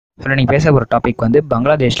So நீங்கள் பேச ஒரு டாபிக் வந்து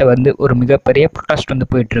பங்களாதேஷில் வந்து ஒரு மிகப்பெரிய ப்ரொட்டஸ்ட் வந்து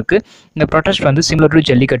போயிட்டுருக்கு. இந்த ப்ரொட்டஸ்ட் வந்து சிமிலர் டு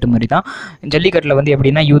ஜல்லிக்கட்டு மாதிரி தான். ஜல்லிக்கட்டில் வந்து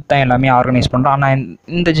எப்படின்னா யூத் தான் எல்லாமே ஆர்கனைஸ் பண்ணுறோம். ஆனால்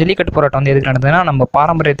இந்த ஜல்லிக்கட்டு போராட்டம் வந்து எதுக்கு நடந்ததுன்னா நம்ம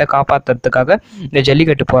பாரம்பரியத்தை காப்பாற்றுறதுக்காக இந்த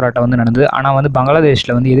ஜல்லிக்கட்டு போராட்டம் வந்து நடந்தது. ஆனால் வந்து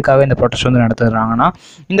பங்களாதேஷில் வந்து எதுக்காக இந்த ப்ரொட்டஸ்ட் வந்து நடத்துகிறாங்கன்னா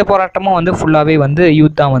இந்த போராட்டமும் வந்து ஃபுல்லாகவே வந்து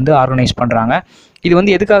யூத் தான் வந்து ஆர்கனைஸ் பண்ணுறாங்க. இது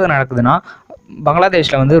வந்து எதுக்காக நடக்குதுன்னா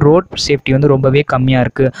பங்களாதேஷில் வந்து ரோட் சேஃப்டி வந்து ரொம்பவே கம்மியாக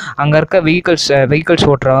இருக்குது. அங்கே இருக்க வெஹிக்கிள்ஸ்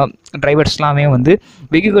ஓட்டுற டிரைவர்ஸ்லாமே வந்து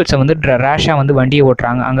வெஹிக்கிள்ஸை வந்து ரேஷாக வந்து வண்டியை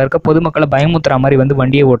ஓட்டுறாங்க. அங்கே இருக்க பொதுமக்களை பயமுத்துற மாதிரி வந்து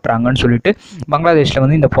வண்டியை ஓட்டுறாங்கன்னு சொல்லிட்டு பங்களாதேஷில்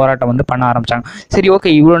வந்து இந்த போராட்டம் வந்து பண்ண ஆரம்பித்தாங்க. சரி,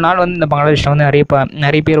 ஓகே, இவ்வளோ நாள் வந்து இந்த பங்களாதேஷில் வந்து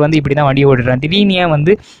நிறைய பேர் வந்து இப்படி தான் வண்டியை ஓட்டுறாங்க. திடீர்னு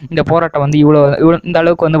வந்து இந்த போராட்டம் வந்து இவ்வளோ இந்த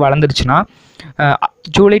அளவுக்கு வந்து வளர்ந்துருச்சுன்னா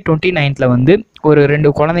ஜூலை 29 வந்து ஒரு 2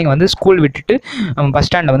 குழந்தைங்க வந்து ஸ்கூல் விட்டுட்டு பஸ்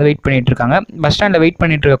ஸ்டாண்டில் வந்து வெயிட் பண்ணிகிட்டு இருக்காங்க. பஸ் ஸ்டாண்டில் வெயிட்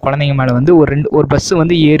பண்ணிட்டு இருக்க குழந்தைங்க மேலே வந்து ஒரு பஸ்ஸு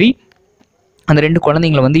வந்து ஏறி அந்த 2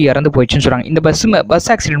 குழந்தைங்களை வந்து இறந்து போயிடுச்சுன்னு சொல்கிறாங்க. இந்த பஸ்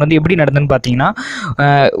ஆக்சிடென்ட் வந்து எப்படி நடந்ததுன்னு பார்த்தீங்கன்னா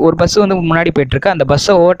ஒரு பஸ் வந்து முன்னாடி போயிட்டுருக்கு. அந்த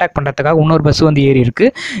பஸ்ஸை ஓவர்டேக் பண்ணுறதுக்காக இன்னொரு பஸ் வந்து ஏறி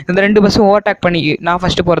இருக்குது. இந்த 2 பஸ்ஸும் ஓவர்டேக் பண்ணி நான்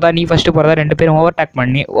ஃபஸ்ட்டு போகிறதா நீ ஃபஸ்ட்டு போகிறதா 2 பேரும்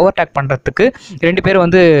ஓவர்டேக் பண்ணுறதுக்கு 2 பேர்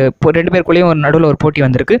வந்து 2 பேருக்குள்ளேயும் ஒரு நடுவில் ஒரு போட்டி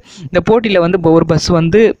வந்திருக்கு. இந்த போட்டியில் வந்து ஒரு பஸ்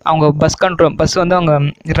வந்து அவங்க பஸ் வந்து அவங்க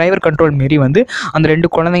டிரைவர் கண்ட்ரோல் மாரி வந்து அந்த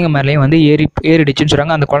 2 குழந்தைங்க மேலேயும் வந்து ஏறிடுச்சுன்னு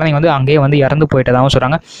சொல்கிறாங்க. அந்த குழந்தைங்க வந்து அங்கேயே வந்து இறந்து போயிட்டதாகவும்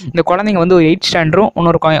சொல்கிறாங்க. இந்த குழந்தைங்க வந்து 8th ஸ்டாண்டர்டும்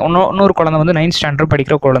இன்னொரு குழந்தை வந்து 9th ஸ்டாண்டர்ட்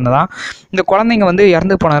படிக்கிற குழந்தை தான். இந்த குழந்தைங்க வந்து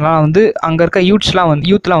இறந்து போனதுனால வந்து அங்கே இருக்க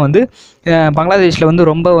யூத்லாம் வந்து பங்களாதேஷில் வந்து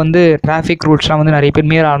ரொம்ப வந்து டிராஃபிக் ரூல்ஸ்லாம் வந்து நிறைய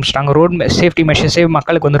பேர் மீற ஆரம்பிச்சிட்டாங்க. ரோட் சேஃப்டி மெஷர்ஸே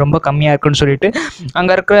மக்களுக்கு வந்து ரொம்ப கம்மியாக இருக்குன்னு சொல்லிட்டு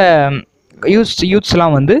அங்கே இருக்கிற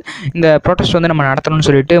யூத்ஸ்லாம் வந்து இந்த ப்ரொட்டஸ்ட் வந்து நம்ம நடத்தணும்னு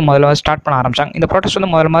சொல்லிட்டு முதல்ல ஸ்டார்ட் பண்ண ஆரம்பித்தாங்க. இந்த ப்ரொட்டஸ்ட் வந்து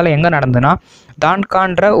முதல்ல எங்கே நடந்ததுன்னா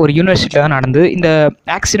தான்கான்ற ஒரு யூனிவர்சிட்டியில் தான் நடந்தது. இந்த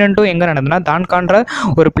ஆக்சிடெண்ட்டும் எங்கே நடந்ததுன்னா தான்கான்ற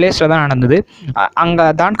ஒரு பிளேஸில் தான் நடந்தது. அங்கே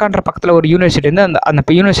தான்கான்ற பக்கத்தில் ஒரு யூனிவர்சிட்டி இருந்து அந்த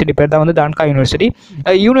யூனிவர்சிட்டி பேர் தான் வந்து தான்கா யூனிவர்சிட்டி.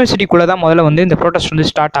 யூனிவர்சிட்டிக்குள்ளே தான் முதல்ல வந்து இந்த ப்ரொட்டஸ்ட் வந்து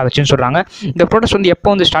ஸ்டார்ட் ஆகுச்சுன்னு சொல்கிறாங்க. இந்த ப்ரொட்டஸ்ட் வந்து எப்போ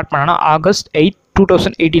வந்து ஸ்டார்ட் பண்ணாங்கன்னா August 8,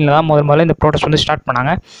 2018 தான் முதல்ல இந்த ப்ரொட்டஸ்ட் வந்து ஸ்டார்ட்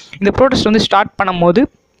பண்ணாங்க. இந்த ப்ரொட்டஸ்ட் வந்து ஸ்டார்ட் பண்ணும்போது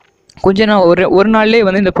கொஞ்ச நாள் ஒரு நாள்லேயே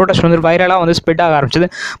வந்து இந்த ப்ரொட்டஸ்ட் வந்து வைரலாக வந்து ஸ்ப்ரெட் ஆக ஆரம்பிச்சது.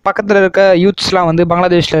 பக்கத்தில் இருக்க யூத்ஸ்லாம் வந்து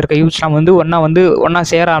பங்களாதேஷில் இருக்க யூத்ஸ்லாம் வந்து ஒன்றா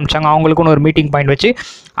சேர ஆரம்பித்தாங்க. அவங்களுக்குன்னு ஒரு மீட்டிங் பாயிண்ட் வச்சு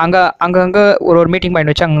அங்கங்கே ஒரு மீட்டிங்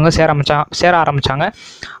பாயிண்ட் வச்சு அங்கங்கே சேர ஆரம்பித்தாங்க.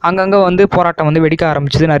 அங்கங்கே வந்து போராட்டம் வந்து வெடிக்க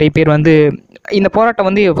ஆரம்பிச்சது. நிறைய பேர் வந்து இந்த போராட்டம்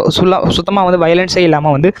வந்து சுத்தமாக வந்து வயலன்ஸே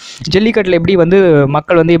இல்லாமல் வந்து ஜல்லிக்கட்டில் எப்படி வந்து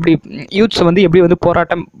மக்கள் வந்து எப்படி யூத்ஸ் வந்து எப்படி வந்து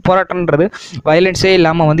போராட்டம்ன்றது வயலன்ஸே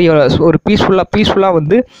இல்லாமல் வந்து ஒரு பீஸ்ஃபுல்லாக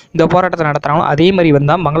வந்து இந்த போராட்டத்தை நடத்துகிறாங்களோ அதே மாதிரி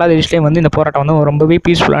வந்தால் பங்களாதேஷ்லேயே வந்து இந்த போராட்டம் வந்து ரொம்பவே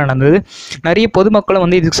பீஸ்ஃபுல்லாக நடந்தது. நிறைய பொதுமக்களும்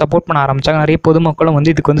வந்து இதுக்கு சப்போர்ட் பண்ண ஆரம்பித்தாங்க. நிறைய பொதுமக்களும்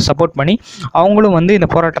வந்து இதுக்கு வந்து சப்போர்ட் பண்ணி அவங்களும் வந்து இந்த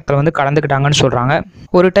போராட்டத்தில் வந்து கலந்துக்கிட்டாங்கன்னு சொல்கிறாங்க.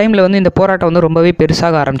 ஒரு டைமில் வந்து இந்த போராட்டம் வந்து ரொம்பவே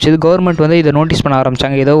பெருசாக ஆரம்பிச்சது. கவர்மெண்ட் வந்து இதை நோட்டீஸ் பண்ண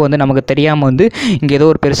ஆரம்பித்தாங்க. ஏதோ வந்து நமக்கு தெரியாமல் வந்து இங்கே ஏதோ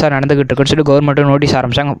ஒரு பெருசாக நடந்துகிட்டு இருக்குன்னு சொல்லி கவர்மெண்ட்டும் நோட்டீஸ்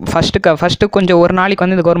ஆரம்பித்தாங்க. ஃபஸ்ட்டு கொஞ்சம் ஒரு நாளைக்கு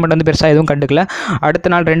வந்து இந்த கவர்மெண்ட் வந்து பெருசாக எதுவும் கண்டுக்கல. அடுத்த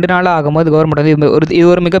நாள் 2 நாள் ஆகும்போது கவர்மெண்ட் வந்து இது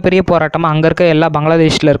ஒரு மிகப்பெரிய போராட்டமாக அங்கே இருக்க எல்லா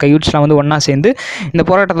பங்களாதேஷில் இருக்க யூத்ஸ்லாம் வந்து ஒன்றா சேர்ந்து இந்த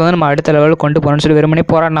போராட்டத்தை வந்து நம்ம அடுத்த லெவலுக்கு கொண்டு போகணும்னு சொல்லி வெறுமனே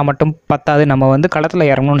போராட்டம் மட்டும் பத்தாது, நம்ம வந்து களத்தில்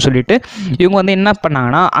இறங்கணும்னு சொல்லிட்டு இவங்க வந்து என்ன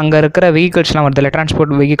பண்ணாங்கன்னா அங்கே இருக்கிற வெஹிக்கிள்ஸ்லாம் வருதில்ல,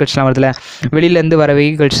 டிரான்ஸ்போர்ட் வெஹிக்கிள்ஸ்லாம் வருதில்ல, வெளியிலேருந்து வர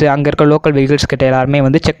வெஹிக்கிள்ஸ் அங்கே இருக்க லோக்கல் வெஹிக்கிள்ஸ் கிட்ட எல்லாருமே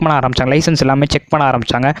வந்து செக் பண்ண ஆரம்பித்தாங்க. லைசன்ஸ் எல்லாமே செக் பண்ண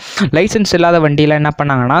ஆரம்பித்தாங்க. லைசன்ஸ் இல்லாத வண்டியில் என்ன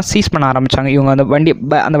பண்ணாங்கன்னா சீஸ் பண்ண ஆரம்பித்தாங்க. இவங்க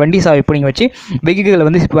அந்த வண்டி சாவி பிடிங்கி வச்சு வெஹிக்கிளை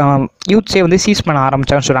வந்து யூத்ஸே வந்து சீஸ் பண்ண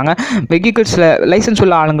ஆரம்பித்தாங்கன்னு சொல்கிறாங்க. வெஹிக்கிள்ஸில் லைசன்ஸ்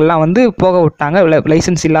உள்ள ஆளுங்கள்லாம் வந்து போக விட்டாங்க.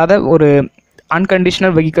 லைசன்ஸ் இல்லாத ஒரு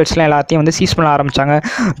அன்கண்டிஷனல் வெஹிக்கிள்ஸ்லாம் எல்லாத்தையும் வந்து சீஸ் பண்ண ஆரம்பித்தாங்க.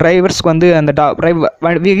 டிரைவர்ஸ்க்கு வந்து அந்த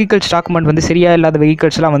வெஹிக்கிள்ஸ் டாக்குமெண்ட் வந்து சரியாக இல்லாத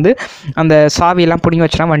வெஹிக்கிள்ஸ்லாம் வந்து அந்த சாவியெல்லாம் பிடிங்கி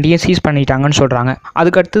வச்சுனா வண்டியை சீஸ் பண்ணிட்டாங்கன்னு சொல்கிறாங்க.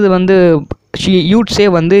 அதுக்கடுத்தது வந்து யூத்ஸே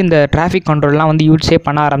வந்து இந்த டிராஃபிக் கண்ட்ரோல்லாம் வந்து யூத்ஸே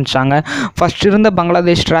பண்ண ஆரம்பித்தாங்க. ஃபஸ்ட் இருந்த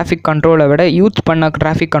பங்களாதேஷ் டிராஃபிக் கண்ட்ரோலை விட யூத் பண்ண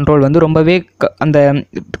டிராஃபிக் கண்ட்ரோல் வந்து ரொம்பவே அந்த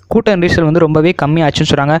கூட்ட நெரிசல் வந்து ரொம்பவே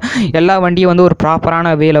கம்மியாச்சுன்னு சொல்கிறாங்க. எல்லா வண்டியும் வந்து ஒரு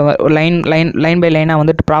ப்ராப்பரான வேலை லைன் பை லைனாக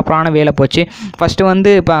வந்து ப்ராப்பரான வேலை போச்சு.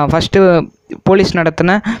 ஃபஸ்ட்டு போலீஸ்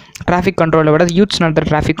நடத்தின டிராஃபிக் கண்ட்ரோலை விட யூத்ஸ் நடத்துகிற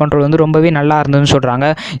டிராஃபிக் கண்ட்ரோல் வந்து ரொம்பவே நல்லா இருந்ததுன்னு சொல்கிறாங்க.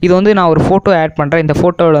 இது வந்து நான் ஒரு ஃபோட்டோ ஆட் பண்ணுறேன். இந்த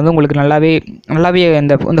ஃபோட்டோவில் வந்து உங்களுக்கு நல்லாவே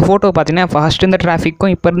இந்த ஃபோட்டோ பார்த்தீங்கன்னா ஃபஸ்ட் இருந்த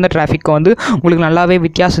டிராஃபிக்கும் இப்போ இருந்த டிராஃபிக்கும் வந்து உங்களுக்கு நல்லாவே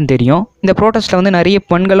வித்தியாசம் தெரியும். இந்த ப்ரோட்டஸ்ட்டில் வந்து நிறைய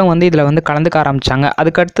பெண்களும் வந்து இதில் வந்து கலந்துக்க ஆரம்பித்தாங்க.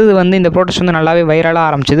 அதுக்கடுத்தது வந்து இந்த ப்ரோட்டஸ்ட் வந்து நல்லாவே வைரலாக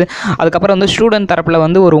ஆரம்பிச்சிது. அதுக்கப்புறம் வந்து ஸ்டூடெண்ட் தரப்பில்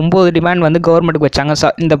வந்து ஒரு 9 டிமாண்ட் வந்து கவர்மெண்ட்டுக்கு வச்சாங்க.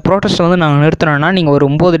 இந்த ப்ரோட்டஸ்ட்டை வந்து நாங்கள் நிறுத்தணும்னா நீங்கள் ஒரு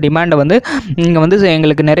 9 டிமாண்டை வந்து நீங்கள் வந்து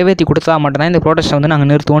எங்களுக்கு நிறைவேற்றி கொடுத்தா மட்டும்தான் இந்த ப்ரோட்டஸ்ட்டை வந்து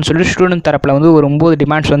நாங்கள் நிறுத்துவோம்னு சொல்லிட்டு ஸ்டூடெண்ட் தரப்பில் வந்து ஒரு 9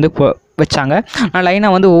 டிமாண்ட்ஸ் வந்து வச்சாங்க. நான்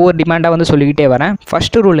லைனாக வந்து ஒவ்வொரு டிமாண்டாக வந்து சொல்லிக்கிட்டே வரேன்.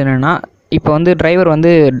 ஃபஸ்ட்டு ரூல் என்னென்னா, இப்போ வந்து டிரைவர் வந்து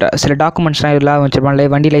சில டாக்குமெண்ட்ஸ்லாம் இதெல்லாம் வச்சுருப்பாங்க,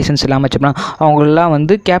 வண்டி லைசன்ஸ் இல்லாமல் வச்சுருப்பாங்க, அவங்களெலாம்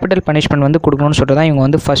வந்து கேபிட்டல் பனிஷ்மெண்ட் வந்து கொடுக்கணும்னு சொல்லிட்டு தான் இவங்க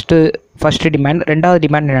வந்து ஃபஸ்ட்டு டிமாண்ட். ரெண்டாவது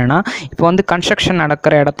டிமாண்ட் என்னென்னா, இப்போ வந்து கன்ஸ்ட்ரக்ஷன்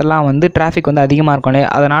நடக்கிற இடத்துலாம் வந்து டிராஃபிக் வந்து அதிகமாக இருக்கும் இல்லையா,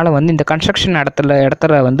 அதனால் வந்து இந்த கன்ஸ்ட்ரக்ஷன்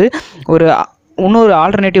இடத்துல வந்து ஒரு இன்னொரு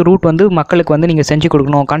ஆல்டர்னேட்டிவ் ரூட் வந்து மக்களுக்கு வந்து நீங்கள் செஞ்சு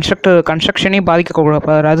கொடுக்கணும். கன்ஸ்ட்ரக்ஷனையும்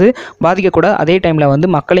பாதிக்கக்கூடாது, அதே டைமில் வந்து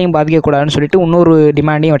மக்களையும் பாதிக்கக்கூடாதுன்னு சொல்லிட்டு இன்னொரு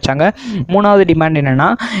டிமாண்டையும் வச்சாங்க. 3வது டிமாண்ட் என்னென்னா,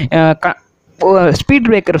 ஸ்பீட்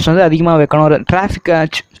பிரேக்கர்ஸ் வந்து அதிகமாக வைக்கணும்.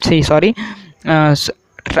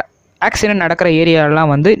 ஆக்சிடென்ட் நடக்கிற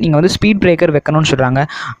ஏரியாலாம் வந்து நீங்கள் வந்து ஸ்பீட் பிரேக்கர் வைக்கணும்னு சொல்கிறாங்க.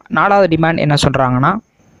 4வது டிமாண்ட் என்ன சொல்கிறாங்கன்னா,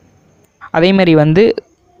 அதேமாதிரி வந்து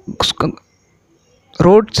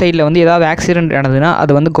ரோட் சைடில் வந்து ஏதாவது ஆக்சிடென்ட் நடந்ததுன்னா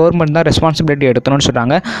அது வந்து கவர்மெண்ட் தான் ரெஸ்பான்சிபிலிட்டி எடுக்கணும்னு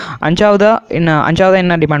சொல்கிறாங்க. 5வது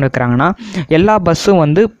என்ன டிமாண்ட் வைக்கிறாங்கன்னா, எல்லா பஸ்ஸும்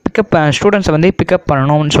வந்து ஸ்டூடெண்ட்ஸை வந்து பிக்கப்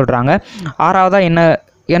பண்ணணும்னு சொல்கிறாங்க. 6வதாக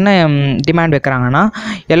என்ன டிமாண்ட் வைக்கிறாங்கன்னா,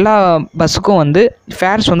 எல்லா பஸ்ஸுக்கும் வந்து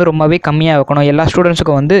ஃபேர்ஸ் வந்து ரொம்பவே கம்மியாக வைக்கணும், எல்லா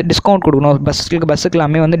ஸ்டூடெண்ட்ஸுக்கும் வந்து டிஸ்கவுண்ட் கொடுக்கணும், பஸ்ஸுக்கு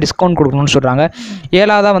எல்லாமே வந்து டிஸ்கவுண்ட் கொடுக்கணும்னு சொல்கிறாங்க.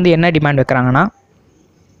 7வதாக வந்து என்ன டிமாண்ட் வைக்கிறாங்கன்னா,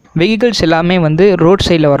 வெஹிக்கிள்ஸ் எல்லாமே வந்து ரோட்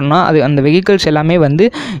சைடில் வரணும்னா அந்த வெஹிக்கிள்ஸ் எல்லாமே வந்து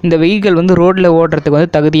இந்த வெஹிக்கிள் வந்து ரோட்டில் ஓடுறதுக்கு வந்து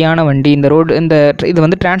தகுதியான வண்டி, இது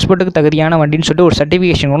வந்து டிரான்ஸ்போர்ட்டுக்கு தகுதியான வண்டின்னு சொல்லிட்டு ஒரு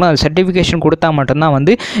சர்டிஃபிகேஷன் கொடுக்கணும். அது சர்டிஃபிகேஷன் கொடுத்தா மட்டும்தான்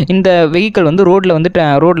வந்து இந்த வெஹிக்கிள் வந்து ரோட்டில்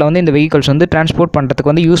வந்து இந்த வெஹிக்கிள்ஸ் வந்து டிரான்ஸ்போர்ட்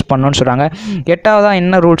பண்ணுறதுக்கு வந்து யூஸ் பண்ணணும்னு சொல்கிறாங்க. 8வதாக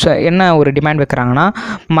என்ன ஒரு டிமாண்ட் வைக்கிறாங்கன்னா,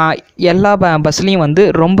 எல்லா பஸ்லேயும் வந்து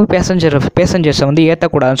ரொம்ப பேசஞ்சர்ஸை வந்து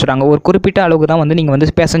ஏற்றக்கூடாதுன்னு சொல்கிறாங்க. ஒரு குறிப்பிட்ட அளவுக்கு தான் வந்து நீங்கள்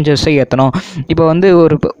வந்து பேசஞ்சர்ஸை ஏற்றணும். இப்போ வந்து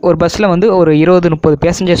ஒரு பஸ்ஸில் வந்து ஒரு 20-30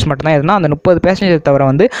 பேசஞ்சர்ஸ் மட்டும்தான் ஏற்றினா, அந்த 30 பேசஞ்சர் தவிர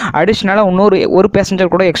வந்து அடிஷ்னலாக ஒரு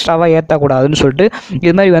பேசஞ்சர் கூட எக்ஸ்ட்ராவாக ஏற்றக்கூடாதுன்னு சொல்லிட்டு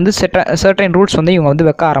இது மாதிரி வந்து சர்டைன் ரூல்ஸ் வந்து இவங்க வந்து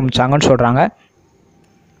வைக்க ஆரம்பித்தாங்கன்னு சொல்கிறாங்க.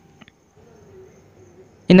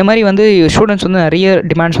 இந்த மாதிரி வந்து ஸ்டூடெண்ட்ஸ் வந்து நிறைய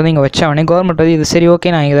டிமாண்ட்ஸ் வந்து இங்கே வச்சவனே கவர்மெண்ட் வந்து இது சரி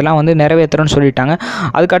ஓகே நான் இதெல்லாம் வந்து நிறைவேற்றுறேன்னு சொல்லிட்டாங்க.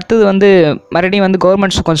 அதுக்கு அடுத்தது வந்து மறுபடியும் வந்து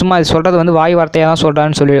கவர்மெண்ட்ஸ் கொஞ்சமாக அது சொல்கிறது வந்து வாய் வார்த்தையாக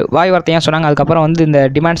சொன்னாங்க. அதுக்கப்புறம் வந்து இந்த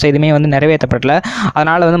டிமாண்ட்ஸ் எதுவுமே வந்து நிறைவேற்றப்படல.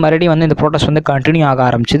 அதனால் வந்து மறுபடியும் வந்து இந்த ப்ரோட்டஸ்ட் வந்து கண்டினியூ ஆக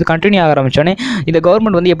ஆரம்பிச்சோடனே இந்த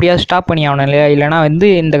கவர்மெண்ட் வந்து எப்படியாவது ஸ்டாப் பண்ணி ஆகணும் இல்லையா, இல்லைனா வந்து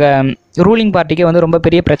இந்த ரூலிங் பார்ட்டிக்கே வந்து ரொம்ப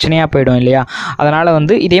பெரிய பிரச்சனையாக போயிடும் இல்லையா. அதனால்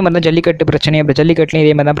வந்து இதே மாதிரி தான் ஜல்லிக்கட்டு பிரச்சனை, ஜல்லிக்கட்டுலையும்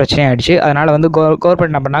இதே மாதிரி தான் பிரச்சனையாகிடுச்சு. அதனால் வந்து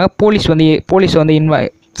கவர்மெண்ட் என்ன பண்ணாங்க, போலீஸ் வந்து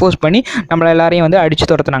ஃபோர்ஸ் பண்ணி நம்மளை எல்லாரையும் வந்து அடித்து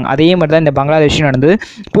துரத்துனாங்க. அதே மாதிரி தான் இந்த பங்களாதேஷும் நடந்தது.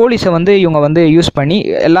 போலீஸை வந்து இவங்க வந்து யூஸ் பண்ணி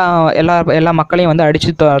எல்லா மக்களையும் வந்து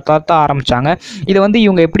அடித்து துரத்த ஆரம்பித்தாங்க. இதை வந்து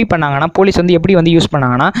இவங்க எப்படி பண்ணாங்கன்னா, போலீஸ் வந்து எப்படி வந்து யூஸ்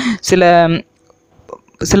பண்ணாங்கன்னா,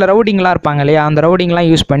 சில ரவுடிங்லாம் இருப்பாங்க இல்லையா, அந்த ரவுடிங்லாம்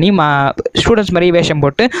யூஸ் பண்ணி ஸ்டூடெண்ட்ஸ் மாதிரி வேஷம்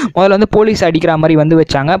போட்டு முதல்ல வந்து போலீஸ் அடிக்கிற மாதிரி வந்து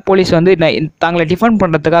வச்சாங்க. போலீஸ் வந்து தாங்களை டிஃபெண்ட்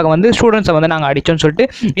பண்ணுறதுக்காக வந்து ஸ்டூடெண்ட்ஸை வந்து நாங்கள் அடித்தோன்னு சொல்லிட்டு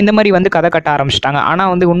இந்த மாதிரி வந்து கதை கட்ட ஆரம்பிச்சிட்டாங்க.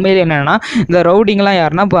 ஆனால் வந்து உண்மையிலே என்னென்னா, இந்த ரவுடிங்லாம்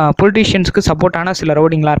யாருன்னா பொலிட்டீஷியன்ஸுக்கு சப்போர்ட்டான சில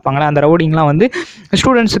ரவுடிங்லாம் இருப்பாங்களே, அந்த ரவுடிங்லாம் வந்து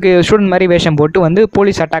ஸ்டூடெண்ட் மாதிரி வேஷம் போட்டு வந்து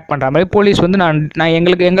போலீஸ் அட்டாக் பண்ணுற மாதிரி, போலீஸ் வந்து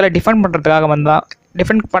எங்களை டிஃபெண்ட்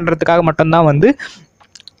பண்ணுறதுக்காக மட்டும்தான் வந்து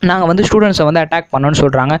நாங்கள் வந்து ஸ்டூடெண்ட்ஸை வந்து அட்டாக் பண்ணோன்னு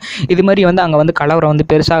சொல்கிறாங்க. இது மாதிரி வந்து அங்கே வந்து கலவரம் வந்து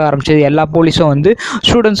பெருசாக ஆரம்பிச்சது. எல்லா போலீஸும் வந்து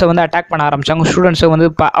ஸ்டூடெண்ட்ஸை வந்து அட்டாக் பண்ண ஆரம்பித்தாங்க. ஸ்டூடெண்ட்ஸை வந்து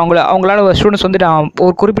அவங்களால ஸ்டூடெண்ட்ஸ் வந்து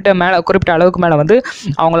ஒரு குறிப்பிட்ட அளவுக்கு மேலே வந்து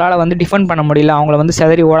அவங்களால வந்து டிஃபெண்ட் பண்ண முடியல. அவங்கள வந்து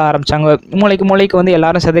செதறி ஓட ஆரம்பித்தாங்க. மூளைக்கு வந்து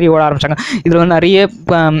எல்லாரும் செதறி ஓட ஆரம்பித்தாங்க. இதில் வந்து நிறைய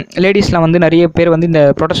லேடிஸ்லாம் வந்து நிறைய பேர் வந்து இந்த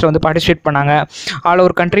ப்ரொடெஸ்ட்டில் வந்து பார்ட்டிசிபேட் பண்ணாங்க. ஆல்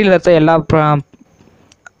ஓவர் கண்ட்ரியில் இருக்க எல்லா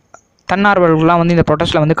தன்னார்வலர்கள்லாம் வந்து இந்த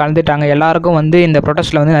ப்ரொடெஸ்ட்டில் வந்து கலந்துட்டாங்க. எல்லாருக்கும் வந்து இந்த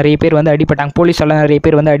ப்ரொடெஸ்ட்டில் வந்து நிறைய பேர் வந்து அடிபட்டாங்க. போலீஸெல்லாம் நிறைய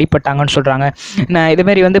பேர் வந்து அடிபட்டாங்கன்னு சொல்கிறாங்க.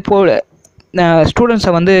 இதுமாரி வந்து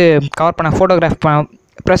ஸ்டூடெண்ட்ஸை வந்து கவர் பண்ண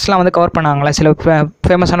ப்ரெஸ்லாம் வந்து கவர் பண்ணாங்களே, சில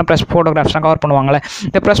ஃபேமஸான ப்ரெஸ் ஃபோட்டோகிராஃப்ஸ்லாம் கவர் பண்ணுவாங்களே,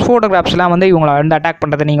 இந்த ப்ரெஸ் ஃபோட்டோகிராஃப்ஸ்லாம் வந்து இவங்களை வந்து அட்டாக்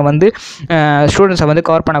பண்ணுறது, நீங்கள் வந்து ஸ்டூடெண்ட்ஸை வந்து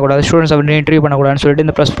கவர் பண்ணக்கூடாது, ஸ்டூடெண்ட்ஸை வந்து இன்டர்வியூ பண்ணக்கூடாதுன்னு சொல்லிட்டு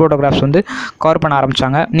இந்த ப்ரெஸ் ஃபோட்டோகிராஃப்ஸ் வந்து கவர் பண்ண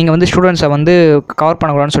ஆரம்பித்தாங்க. நீங்கள் வந்து ஸ்டூடெண்ட்ஸை வந்து கவர்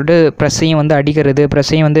பண்ணக்கூடாதுன்னு சொல்லிட்டு ப்ரெஸ்ஸையும் வந்து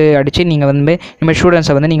அடித்து நீங்கள் வந்து இனிமேல்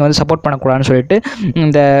ஸ்டூடெண்ட்ஸை வந்து நீங்கள் வந்து சப்போர்ட் பண்ணக்கூடாதுன்னு சொல்லிட்டு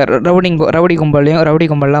இந்த ரவுடி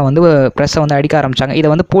கும்பல்லாம் வந்து ப்ரெஸ்ஸை வந்து அடிக்க ஆரம்பித்தாங்க.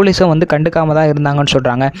 இதை வந்து போலீஸும் வந்து கண்டுக்காம தான் இருந்தாங்கன்னு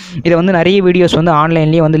சொல்கிறாங்க. இதை வந்து நிறைய வீடியோஸ் வந்து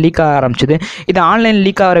ஆன்லைன்லேயே வந்து லீக் ஆக ஆரம்பிச்சிது. இது ஆன்லைன்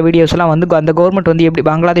லீக் ஆகிற வீடியோஸ்லாம் வந்து அந்த கவர்மெண்ட் வந்து எப்படி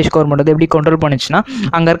பங்களாதேஷ் கவர்மெண்ட் வந்து எப்படி கண்ட்ரோல் பண்ணிச்சுன்னா,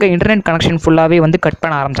 அங்கே இருக்க இன்டர்நெட் கனெக்ஷன் ஃபுல்லாகவே வந்து கட்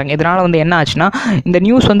பண்ண ஆரம்பித்தாங்க. இதனால் வந்து என்ன ஆச்சுன்னா, இந்த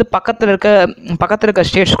நியூஸ் வந்து பக்கத்தில் இருக்க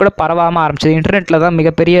ஸ்டேட்ஸ் கூட பரவாமல் ஆரம்பிச்சது. இன்டர்நெட்டில் தான்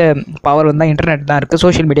மிகப்பெரிய பவர் வந்து இன்டர்நெட் தான் இருக்குது.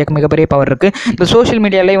 சோஷியல் மீடியாவுக்கு மிகப்பெரிய பவர் இருக்குது. இந்த சோஷியல்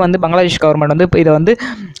மீடியாலே வந்து பங்களாதேஷ் கவர்மெண்ட் வந்து இதை வந்து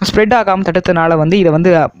ஸ்ப்ரெட் ஆகாமல் தடுத்ததுனால வந்து இதை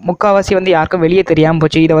வந்து முக்கால்வாசி வந்து யாருக்கும் வெளியே தெரியாமல்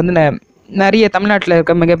போச்சு. இதை வந்து நிறைய தமிழ்நாட்டில்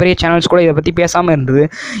இருக்க மிகப்பெரிய சேனல்ஸ் கூட இதை பற்றி பேசாமல் இருந்தது.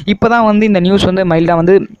 இப்போ தான் வந்து இந்த நியூஸ் வந்து மைல்டாக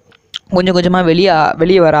வந்து கொஞ்சம் கொஞ்சமாக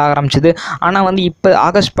வெளியே வர ஆரம்பிச்சிது. ஆனால் வந்து இப்போ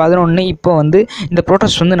ஆகஸ்ட் 11 இப்போ வந்து இந்த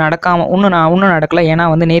ப்ரோட்டஸ்ட் வந்து இன்னும் நடக்கலை. ஏன்னா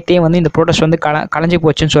வந்து நேற்றே வந்து இந்த ப்ரோட்டஸ்ட் வந்து கலைஞ்சி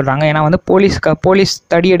போச்சுன்னு சொல்கிறாங்க. ஏன்னா வந்து போலீஸ்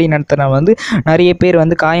தடியடி நடத்துகிற வந்து நிறைய பேர்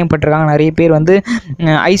வந்து காயப்பட்டிருக்காங்க, நிறைய பேர் வந்து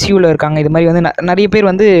ஐசியூவில் இருக்காங்க. இது மாதிரி வந்து நிறைய பேர்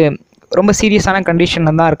வந்து ரொம்ப சீரியஸான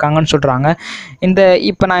கண்டிஷனில் தான் இருக்காங்கன்னு சொல்கிறாங்க.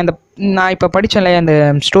 இப்போ நான் நான் இப்போ படித்தேன்ல இந்த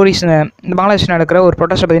ஸ்டோரிஸ், இந்த பங்களாதேஷில் நடக்கிற ஒரு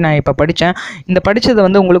ப்ரொட்டஸ்ட்டை பற்றி நான் இப்போ படித்தேன். இந்த படித்ததை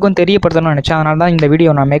வந்து உங்களுக்கும் தெரியப்படுத்தணும்னு நினச்சேன். அதனால தான் இந்த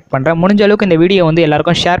வீடியோ நான் மேக் பண்ணுறேன். முடிஞ்ச அளவுக்கு இந்த வீடியோ வந்து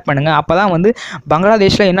எல்லாருக்கும் ஷேர் பண்ணுங்கள். அப்போ தான் வந்து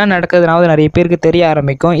பங்களாதேஷில் என்ன நடக்குதுனாவது நிறைய பேருக்கு தெரிய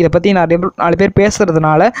ஆரம்பிக்கும். இதை பற்றி நிறைய 4 பேர்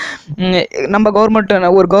பேசுகிறதுனால நம்ம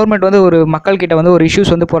கவர்மெண்ட் வந்து ஒரு மக்கள்கிட்ட வந்து ஒரு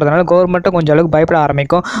இஷ்யூஸ் வந்து போகிறதுனால கவர்மெண்ட்டும் கொஞ்சம் அளவுக்கு பயப்பட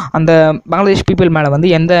ஆரம்பிக்கும். அந்த பங்களாதேஷ் பீப்புள் மேலே வந்து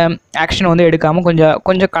எந்த ஆக்ஷன் வந்து எடுக்காமல்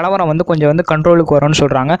கொஞ்சம் கலவரம் வந்து கொஞ்சம் வந்து கண்ட்ரோலுக்கு வரும்னு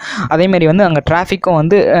சொல்கிறாங்க. அதேமாதிரி வந்து அங்கே டிராஃபிக்கும்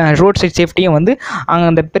வந்து ரோட் சைட் சேஃப்டியும் வந்து அங்கே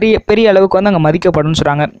அந்த பெரிய அளவுக்கு வந்து அங்கே மதிக்கப்படும்னு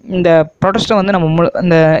சொல்கிறாங்க. இந்த ப்ரொடெஸ்ட்டை வந்து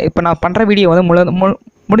நம்ம இப்போ நான் பண்ணுற வீடியோ வந்து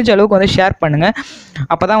முடிஞ்ச அளவுக்கு வந்து ஷேர் பண்ணுங்கள்.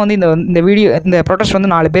 அப்போ தான் வந்து இந்த ப்ரொடெஸ்ட்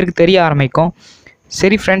வந்து 4 பேருக்கு தெரிய ஆரம்பிக்கும்.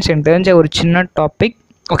 சரி ஃப்ரெண்ட்ஸ், எனக்கு தெரிஞ்ச ஒரு சின்ன டாபிக்.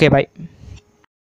 ஓகே, பாய்.